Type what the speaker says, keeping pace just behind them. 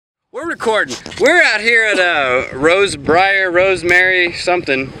recording. We're out here at Rosemary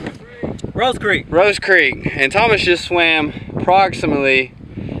something. Rose Creek. Rose Creek. And Thomas just swam approximately,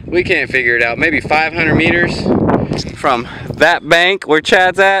 we can't figure it out, maybe 500 meters from that bank where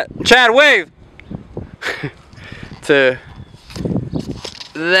Chad's at. Chad, wave! To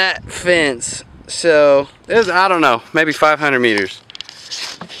that fence. So, it was, I don't know, maybe 500 meters.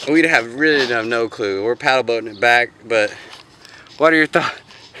 We'd really have no clue. We're paddle boating it back, but what are your thoughts?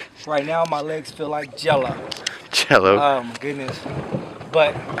 Right now, my legs feel like jello. Jello. Oh my goodness.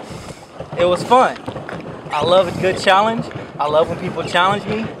 But it was fun. I love a good challenge. I love when people challenge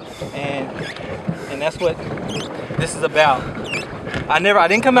me, and that's what this is about. I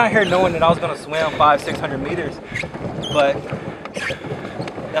didn't come out here knowing that I was gonna swim 500-600 meters, but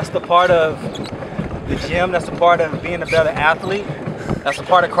that's the part of the gym. That's the part of being a better athlete. That's a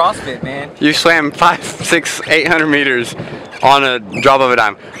part of CrossFit, man. You swam 500, 600, 800 meters on a drop of a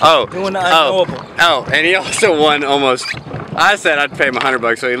dime. Oh, doing the unknowable. Oh, and he also won almost. I said I'd pay him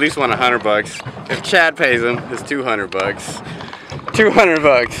 $100, so he at least won $100. If Chad pays him, it's $200.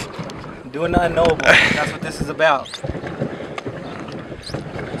 $200. Doing the unknowable. That's what this is about.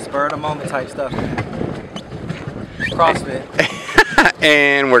 Spur of the moment type stuff, man. CrossFit.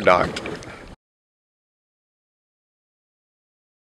 And we're docked.